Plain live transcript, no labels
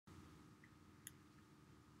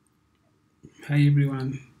Hi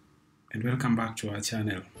everyone, and welcome back to our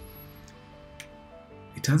channel.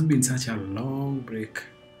 It has been such a long break,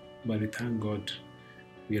 but we thank God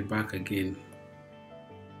we are back again.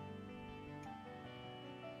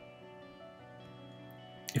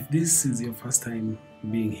 If this is your first time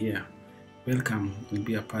being here, welcome and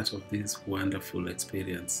be a part of this wonderful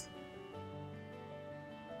experience.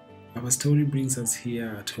 Our story brings us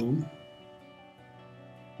here at home.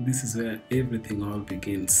 This is where everything all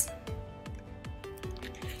begins.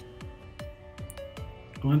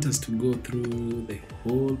 I want us to go through the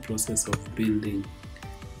whole process of building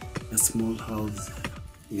a small house.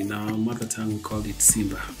 In our mother tongue, we call it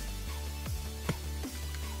Simba.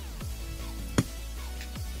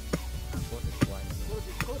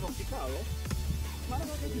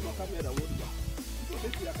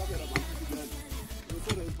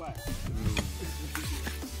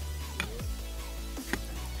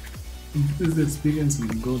 This experience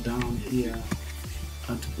will go down here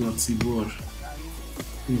at Sibor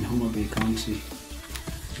in Homa Bay County,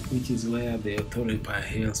 which is where the authority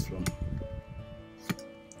hails from.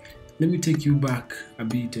 Let me take you back a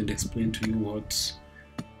bit and explain to you what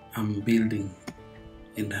I'm building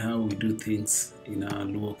and how we do things in our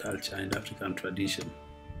Luo culture and African tradition.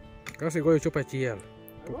 Kasi go chopa chiel.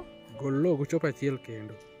 Gollo go chopa chiel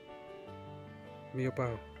kendo. Miyo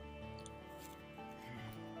pao.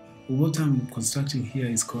 What I'm constructing here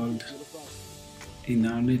is called, in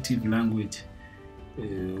our native language,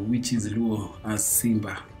 which is Luo, as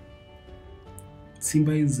Simba.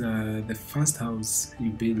 Simba is the first house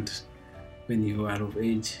you build when you are of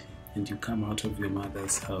age and you come out of your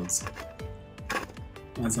mother's house.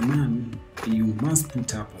 As a man, you must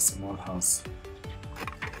put up a small house.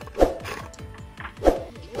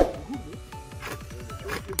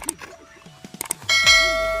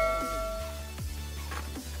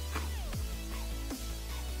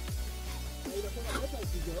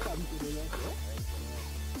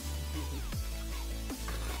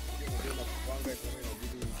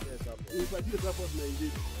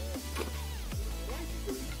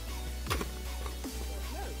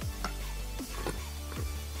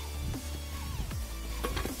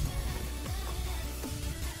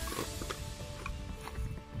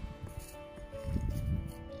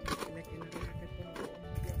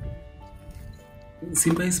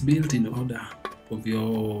 Simba is built in order of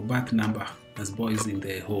your birth number as boys in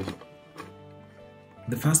the home.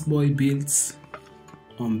 The first boy builds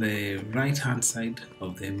on the right hand side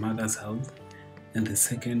of the mother's house, and the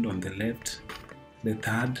second on the left, the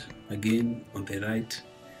third again on the right,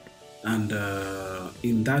 and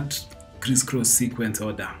in that crisscross sequence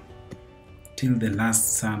order till the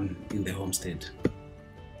last son in the homestead.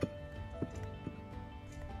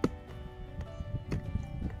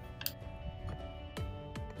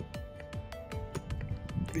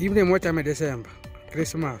 Imne mocha me December,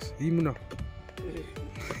 Christmas, imno.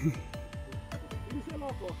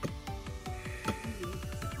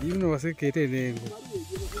 Imno wase kete nengo.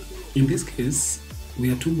 In this case,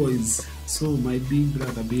 we are two boys, so my big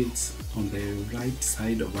brother builds on the right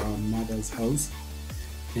side of our mother's house,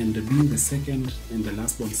 and being the second and the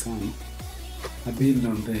last born son, I build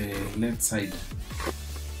on the left side.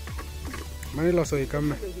 Mani loso i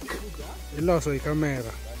camera.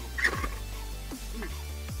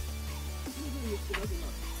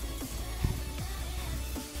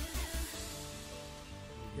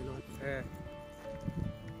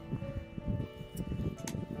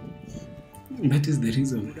 That is the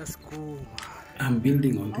reason I'm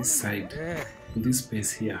building on this side, this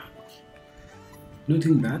space here.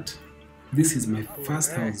 Noting that this is my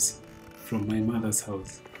first house from my mother's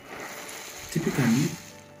house. Typically,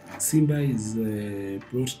 Simba is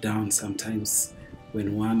brought down sometimes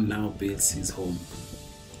when one now builds his home.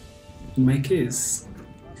 In my case,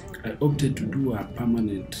 I opted to do a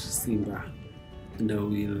permanent Simba, and I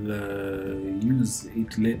will use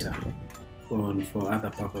it later on for other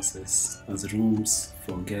purposes, as rooms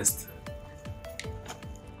for guests.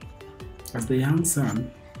 As the young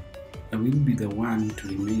son, I will be the one to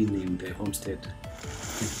remain in the homestead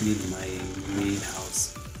and build my main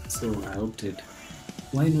house. So I opted,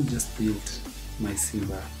 why not just build my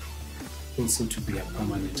Simba also to be a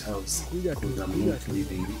permanent house, because I'm not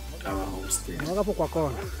leaving our homestead.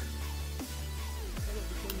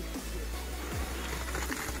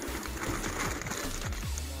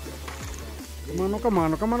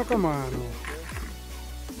 Kamano.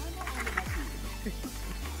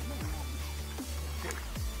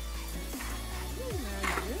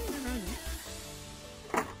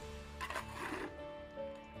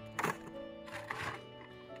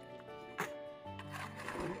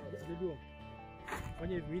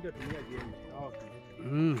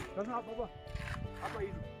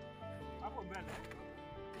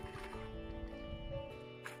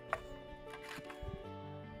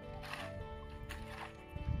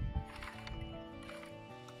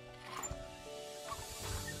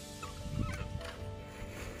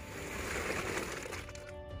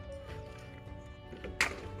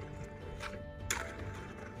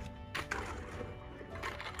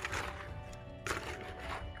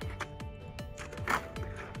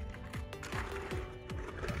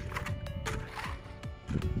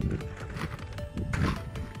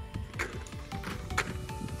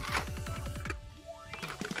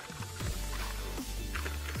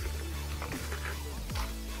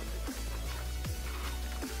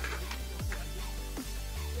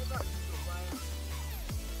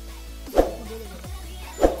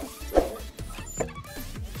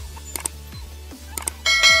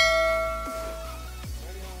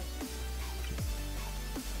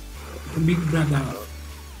 Big brother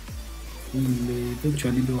will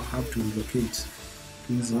eventually don't have to relocate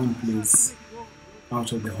to his own place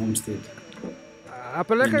out of the homestead.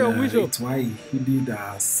 Apeleka ya mwisho. That's why he did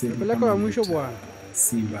a Simba.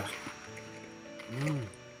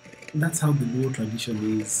 That's how the Luo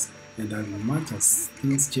tradition is, and as much as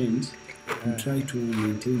things change, we try to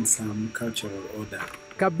maintain some cultural order.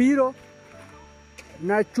 Kabiro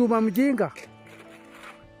na chuma mjinga.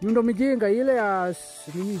 Nyundo mjinga ile ya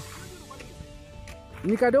nini?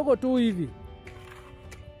 Ni kadogo tu hivi.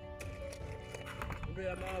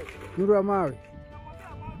 Nyundo ya mawe.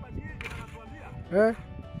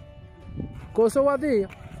 Koso wadhi.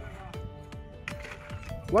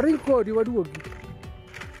 Warinkodi waduogi.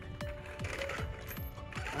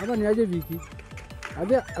 Ama ni aje viki.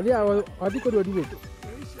 Adi kodi waduogi.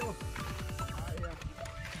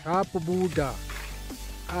 Hapo Buda.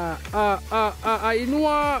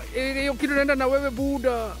 Inua hiyo kitu naenda na wewe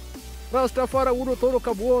Buda. Rastafara uno toro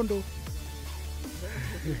kabuondo.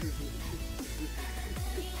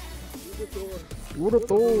 Uno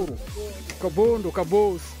toro kabondo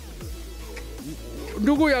kabos.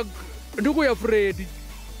 Ndugu ya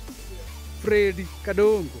Freddy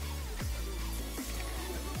Kadongo.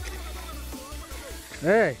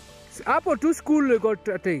 Hapo tu school got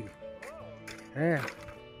attained.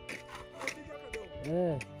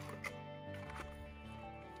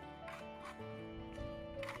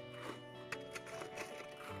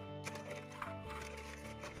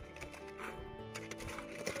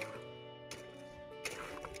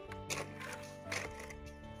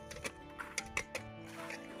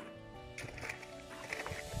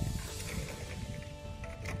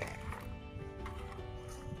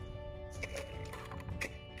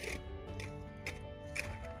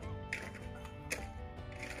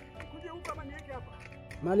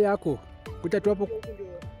 Mali yako kuja tu hapo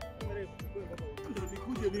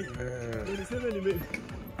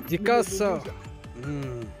jikasa.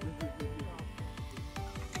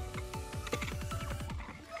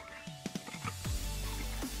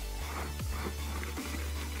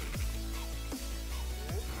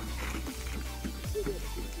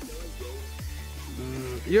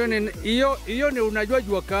 Hiyo ni unajua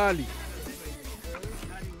jua kali.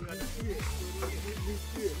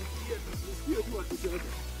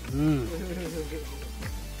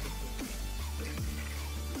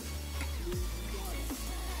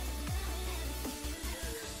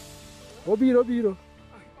 Biro.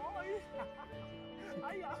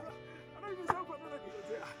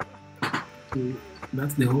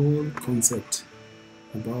 That's the whole concept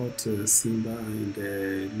about Simba and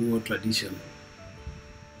Luo tradition.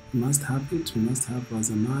 You must have it. You must have, as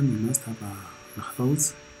a man, you must have a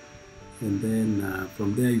house, and then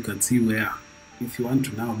from there you can see where. If you want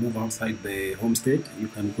to now move outside the homestead, you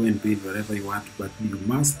can go and build wherever you want, but you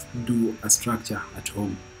must do a structure at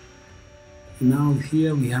home. Now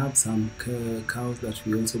here we have some cows that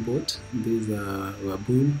we also bought. These are a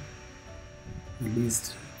bull, at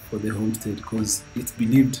least for the homestead, because it's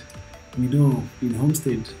believed, you know, in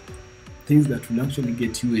homestead, things that will actually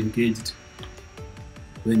get you engaged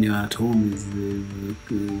when you're at home is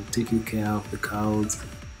taking care of the cows.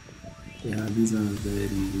 Yeah, these are the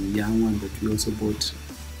young ones that we also bought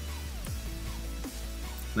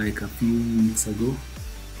like a few weeks ago.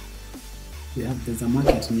 Yeah, there's a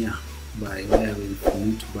market nearby where we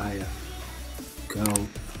need to buy a cow,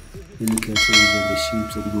 any cattle, the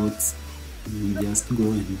sheep and goats. We just go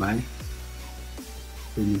and buy,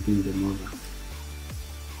 then you bring them over.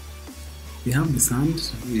 We have the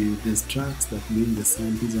sand, there's trucks that bring the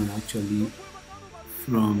sand. These are actually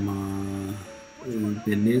from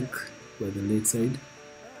the lake, by the lakeside.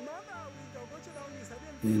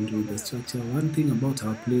 And with the structure, one thing about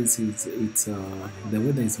our place is the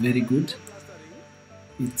weather is very good.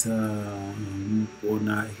 It's on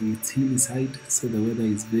a hilly side, so the weather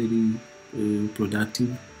is very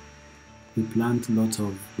productive. We plant lots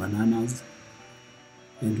of bananas,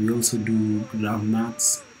 and we also do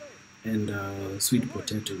groundnuts and sweet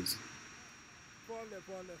potatoes.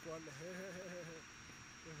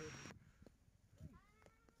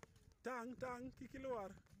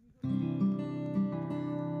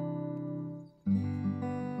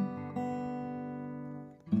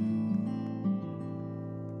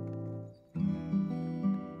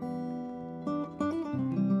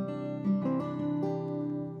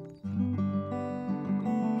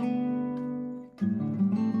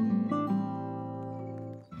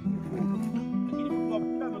 Lakini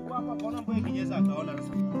kwa amekuwa hapa kaona mbona kinyeza akaona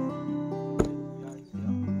sasa.